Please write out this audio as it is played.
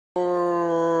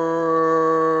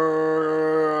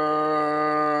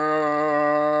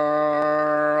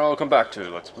welcome back to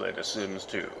Let's Play The Sims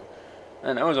 2.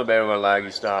 And that was a bit of a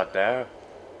laggy start there.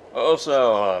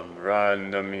 Also,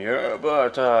 random here,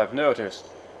 but I've noticed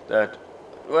that,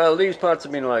 well, these parts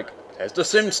have been like, there's The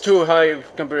Sims 2 high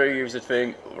computer usage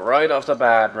thing right off the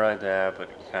bat right there, but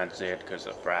you can't see it because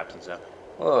of fraps and stuff.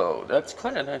 Whoa, that's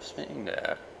quite a nice thing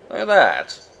there. Look at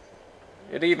that.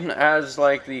 It even has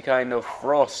like the kind of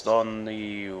frost on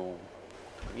the...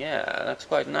 Yeah, that's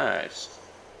quite nice.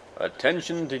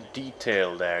 Attention to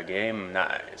detail there, game.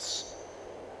 Nice.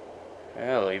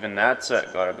 Hell, even that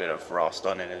set got a bit of frost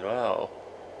on it as well.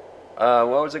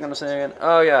 What was I gonna say again?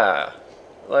 Oh yeah.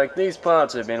 Like, these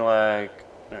parts have been like...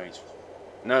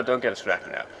 No, don't get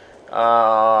distracted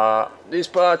now. These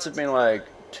parts have been like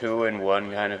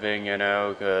 2-in-1 kind of thing, you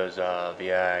know, because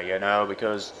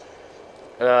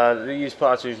because these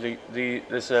parts usually,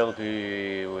 this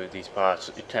LP with these parts,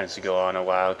 it tends to go on a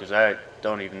while, because I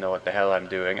don't even know what the hell I'm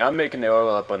doing. I'm making it all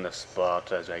up on the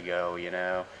spot as I go, you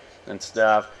know, and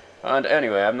stuff. And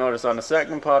anyway, I've noticed on the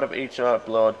second part of each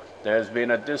upload, there's been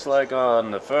a dislike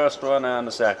on the first one and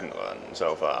the second one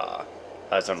so far.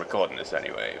 As I'm recording this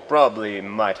anyway. Probably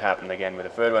might happen again with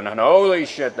the third one, and holy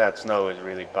shit, that snow is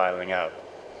really piling up.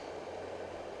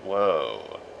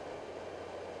 Whoa.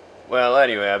 Well,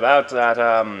 anyway, about that,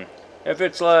 if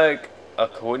it's like a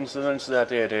coincidence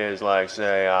that it is like,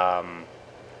 say,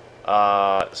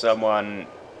 someone,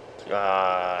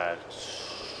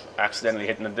 accidentally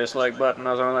hitting the dislike button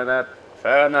or something like that,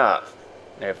 fair enough.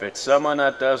 If it's someone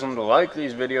that doesn't like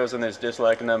these videos and is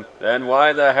disliking them, then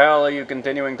why the hell are you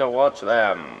continuing to watch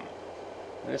them?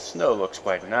 This snow looks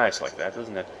quite nice like that,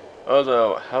 doesn't it?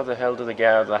 Although, how the hell do they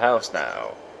get out of the house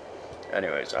now?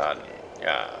 Anyways,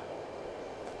 yeah.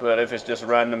 But if it's just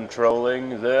random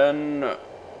trolling, then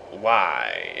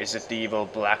why? Is it the evil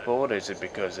Blackboard? Is it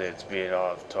because it's been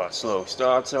off to a slow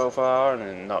start so far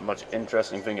and not much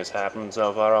interesting thing has happened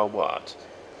so far, or what?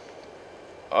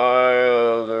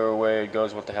 Either way it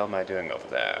goes, what the hell am I doing over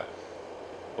there?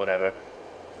 Whatever.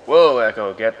 Whoa,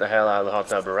 Echo, get the hell out of the hot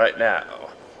tub right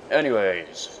now.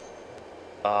 Anyways,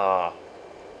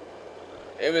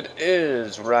 if it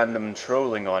is random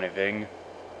trolling or anything,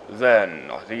 then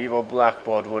the evil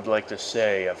Blackboard would like to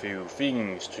say a few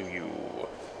things to you.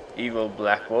 Evil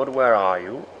Blackboard, where are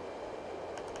you?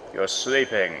 You're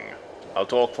sleeping. I'll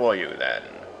talk for you then.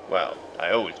 Well, I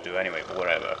always do anyway, but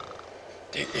whatever.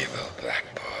 The evil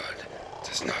Blackboard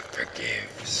does not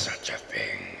forgive such a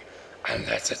thing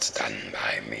unless it's done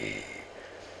by me.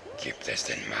 Keep this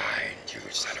in mind, you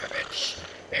son of a bitch.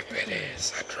 If it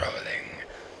is a trolling,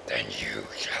 then you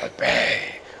shall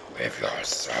pay with your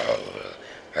soul.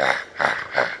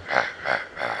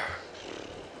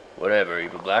 Whatever,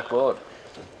 evil Blackboard.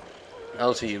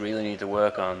 Also, you really need to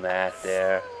work on that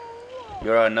there.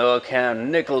 You're a no-account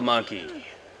nickel monkey.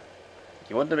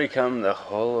 You want to become the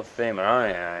Hall of Famer,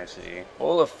 aren't you? I see.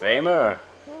 Hall of Famer?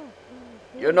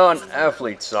 You're not an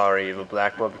athlete, sorry, evil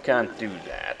Blackboard. You can't do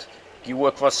that. You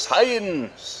work for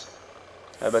science.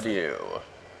 How about you?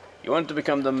 You want to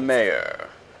become the mayor.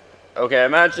 Okay,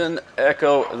 imagine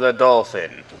Echo the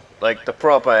Dolphin. Like the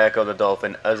proper Echo the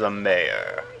Dolphin as a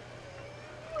mayor.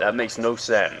 That makes no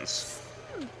sense.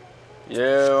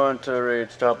 You want to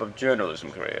reach top of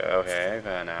journalism career. Okay,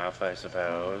 fair enough, I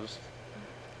suppose.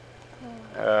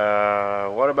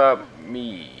 What about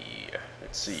me?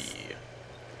 Let's see.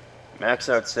 Max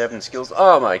out 7 skills.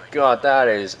 Oh my god, that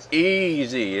is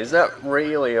easy. Is that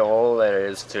really all there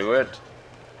is to it?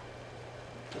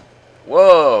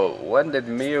 Whoa, when did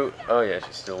Miu... Oh yeah,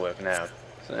 she's still working out.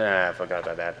 I forgot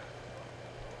about that.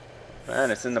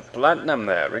 Man, it's in the platinum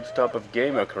there. Reach top of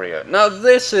gamer career. Now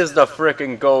this is the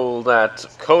freaking goal that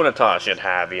Konata should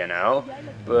have, you know?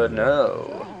 But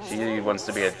no. She wants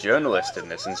to be a journalist in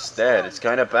this instead. It's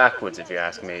kind of backwards if you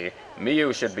ask me.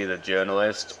 Miu should be the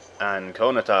journalist, and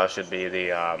Konata should be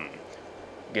the,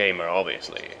 gamer,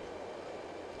 obviously.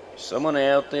 Someone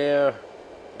out there?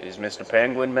 Is Mr.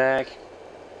 Penguin back?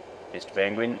 Mr.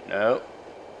 Penguin? No.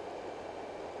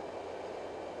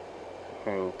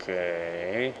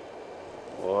 Okay.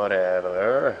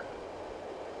 Whatever.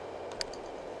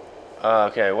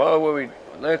 Okay, what were we...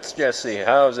 Let's just see,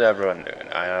 how's everyone doing?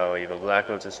 I know evil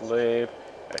Blackboard's asleep.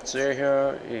 Let's see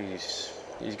here.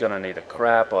 He's gonna need a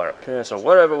crap or a piss or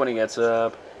whatever when he gets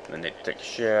up. And then need to take a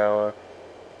shower.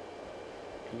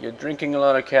 You're drinking a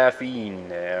lot of caffeine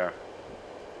there.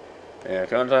 Yeah,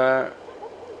 Konata.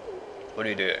 What are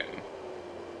you doing?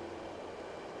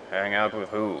 Hang out with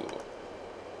who?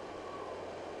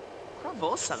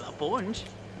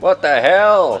 What the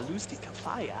hell?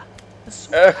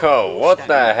 Echo, what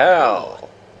the hell?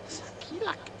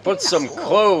 Put some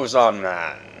clothes on,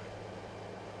 man.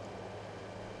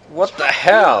 What the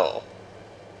hell?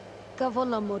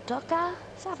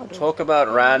 Talk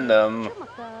about random.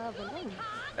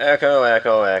 Echo,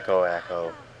 echo, echo,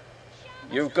 echo.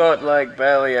 You've got like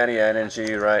barely any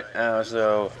energy right now,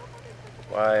 so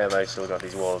why have I still got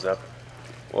these walls up?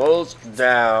 Walls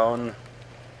down,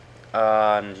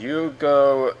 and you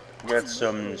go get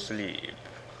some sleep.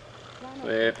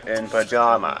 Sleep in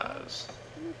pajamas.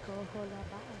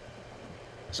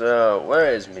 So,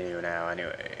 where is Miu now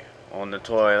anyway? On the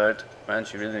toilet. Man,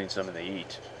 she really needs something to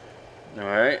eat.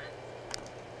 Alright.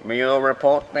 Miu,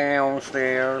 report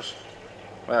downstairs.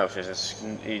 Well, she just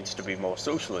needs to be more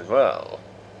social as well.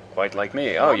 Quite like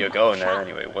me. Oh, you're going there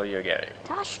anyway. What are you getting?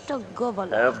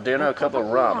 Have dinner, a cup of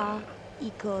ramen.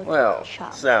 Well,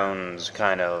 sounds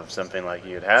kind of something like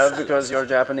you'd have because you're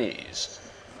Japanese.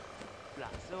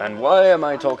 And why am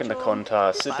I talking to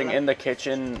Konata, sitting in the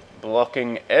kitchen,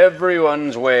 blocking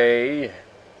everyone's way?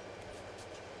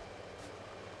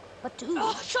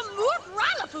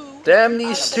 Damn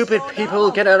these stupid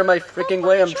people, get out of my freaking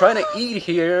way, I'm trying to eat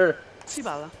here.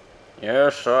 Yeah,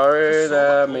 sorry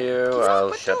there, Miu,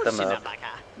 I'll shut them up.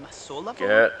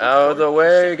 Get out of the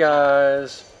way,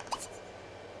 guys.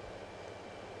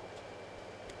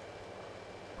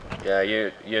 Yeah,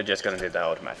 you're just gonna do that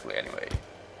automatically anyway.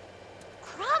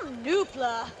 And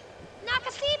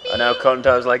now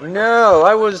Konata's like, no,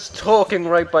 I was talking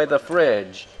right by the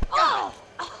fridge.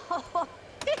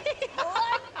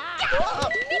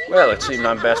 Well, it seems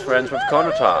I'm best friends with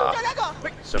Konata.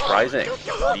 Surprising.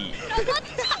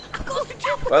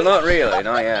 Well, not really,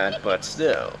 not yet, but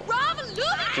still.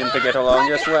 Seem to get along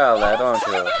just well there, don't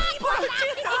you?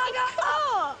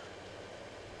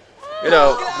 You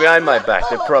know, behind my back,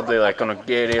 they're probably like gonna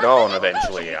get it on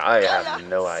eventually. I have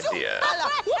no idea.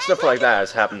 Stuff like that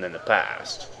has happened in the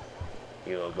past.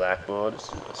 Hero Blackboard is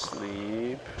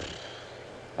asleep.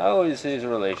 How is his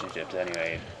relationships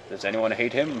anyway? Does anyone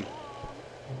hate him?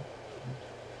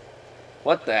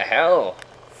 What the hell?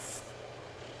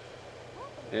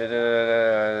 We don't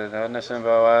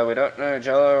know each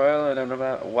other well. I don't know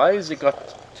about. Why has he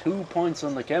got 2 points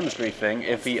on the chemistry thing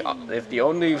if the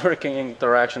only freaking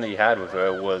interaction he had with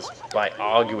her was by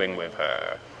arguing with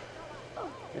her?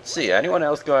 Let's see. Anyone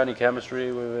else got any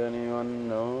chemistry with anyone?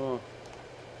 No.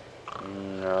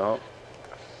 No.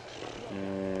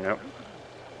 No.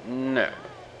 No.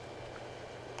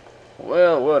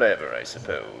 Well, whatever, I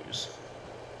suppose.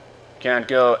 Can't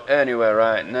go anywhere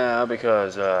right now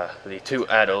because the 2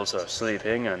 adults are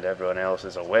sleeping and everyone else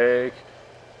is awake.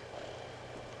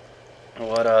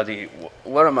 What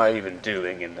am I even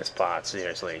doing in this part,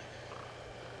 seriously?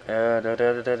 Will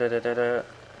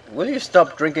you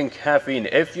stop drinking caffeine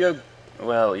if you're...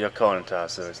 Well, you're Konata,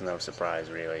 so it's no surprise,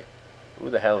 really.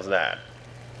 Who the hell's that?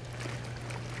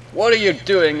 What are you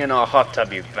doing in our hot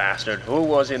tub, you bastard? What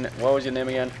was your name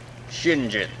again?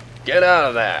 Shinjin. Get out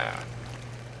of there!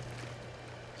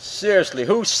 Seriously,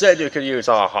 who said you could use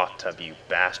our hot tub, you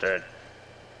bastard?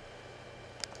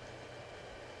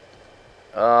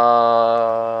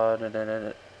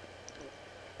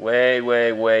 Wait.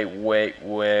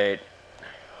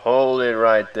 Hold it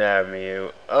right there,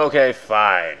 Miu. Okay,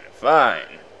 fine.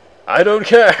 I don't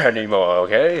care anymore,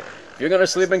 okay? If you're gonna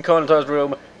sleep in Konata's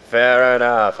room, fair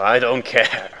enough, I don't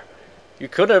care. You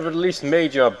could have at least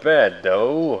made your bed,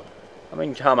 though. I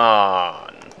mean, come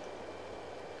on.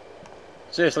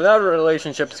 Seriously, that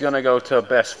relationship's gonna go to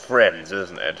best friends,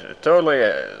 isn't it? It totally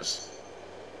is.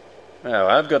 Well,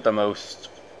 I've got the most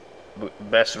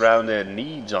best rounded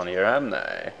needs on here, haven't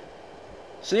I?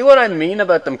 See what I mean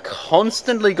about them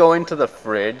constantly going to the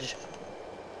fridge?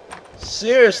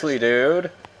 Seriously, dude.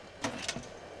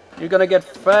 You're gonna get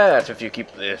fat if you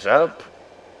keep this up.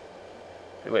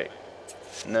 Wait.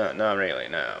 No, not really,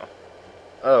 no.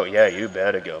 Oh, yeah, you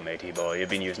better go, matey boy. You've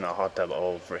been using a hot tub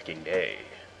all freaking day.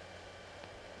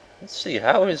 Let's see,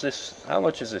 how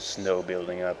much is this snow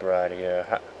building up right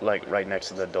here? Like, right next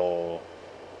to the door.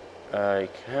 I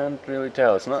can't really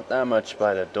tell. It's not that much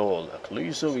by the door,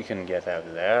 luckily, so we can get out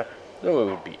of there. Though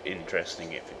it would be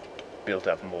interesting if it built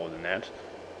up more than that.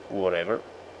 Whatever.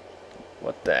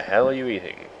 What the hell are you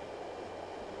eating?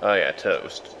 Oh yeah,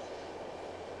 toast.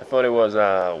 I thought it was,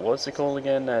 what's it called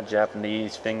again? That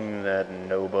Japanese thing that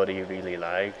nobody really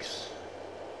likes?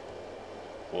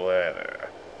 Whatever.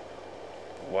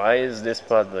 Why is this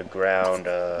part of the ground,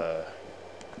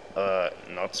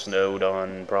 not snowed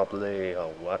on properly,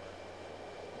 or what?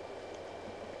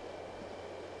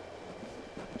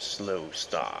 Slow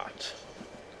start.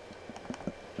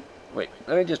 Wait,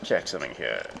 let me just check something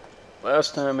here.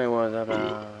 Last time it was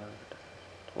about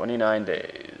 29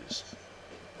 days.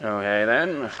 Okay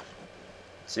then.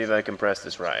 See if I can press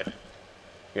this right.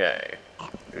 Okay.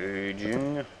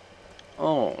 Aging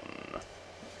on.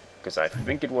 because I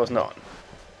think it was not.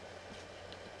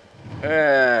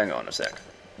 Hang on a sec.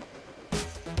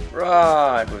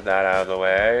 Right, with that out of the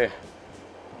way.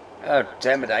 Oh,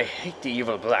 damn it, I hate the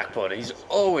evil Blackboard. He's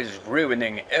always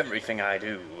ruining everything I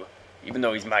do, even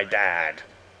though he's my dad.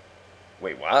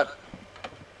 Wait, what?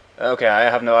 Okay, I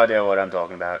have no idea what I'm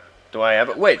talking about. Do I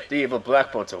ever? Wait, the evil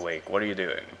Blackboard's awake. What are you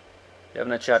doing? You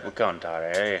having a chat with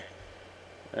Konata, eh?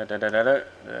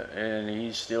 And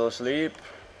he's still asleep.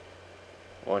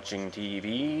 Watching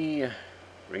TV.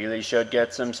 Really should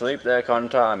get some sleep there,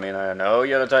 Konata. I mean, I know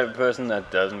you're the type of person that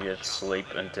doesn't get sleep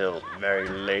until very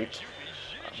late.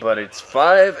 But it's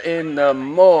 5 in the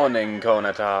morning,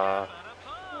 Konata.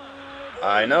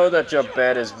 I know that your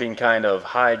bed has been kind of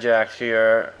hijacked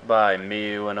here by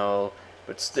Miu and all,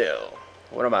 but still,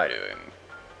 what am I doing?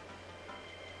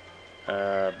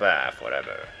 Bath,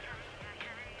 whatever.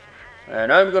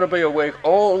 And I'm gonna be awake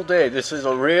all day. This is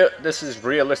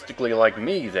realistically like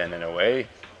me then, in a way.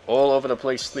 All over the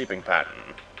place sleeping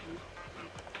pattern.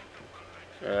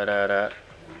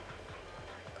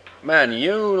 Man,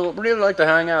 you really like to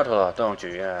hang out a lot, don't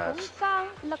you? Yes.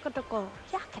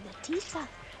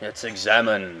 Let's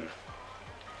examine.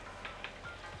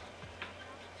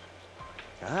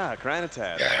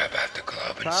 Konata. Yeah, about the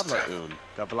globe and stuff.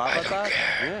 I don't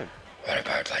care. What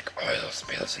about like oil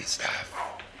spills and stuff?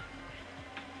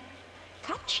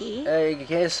 I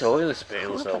guess oil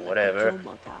spills or whatever.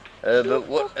 But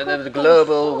what? The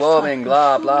global warming,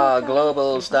 blah blah,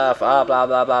 global stuff, blah blah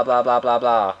blah blah blah blah blah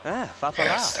blah. Yes,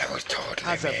 that was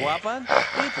totally me.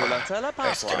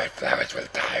 Those stupid flowers will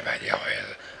die by the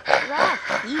oil.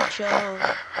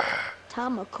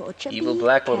 Evil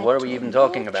Blackboard, what are we even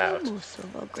talking about?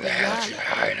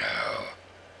 I know.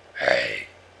 Hey,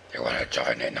 you wanna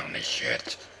join in on this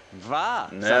shit? No,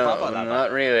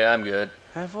 not really, I'm good.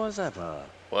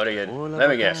 What are you... Let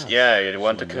me guess. Yeah, you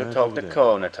want to talk to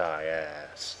Konata,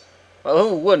 yes. Well,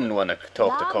 who wouldn't want to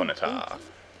talk to Konata?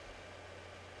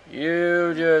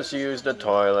 You just use the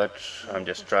toilet. I'm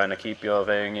just trying to keep your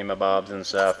thingy-mabobs and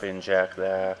stuff in check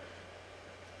there.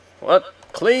 What?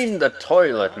 Clean the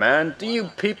toilet, man. Do you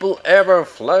people ever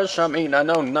flush? I mean, I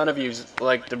know none of you's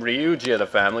like the Ryuji of the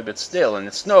family, but still, and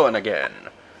it's snowing again.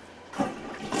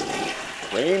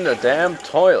 Clean the damn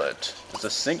toilet. Does the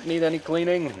sink need any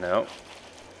cleaning? No.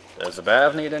 Does the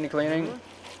bath need any cleaning?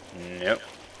 Nope.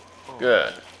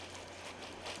 Good.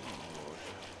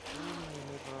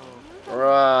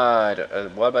 Right.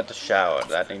 What about the shower? Does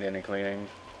that need any cleaning?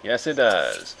 Yes, it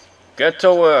does. Get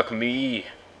to work, me.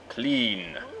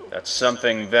 Clean. That's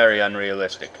something very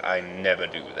unrealistic. I never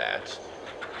do that.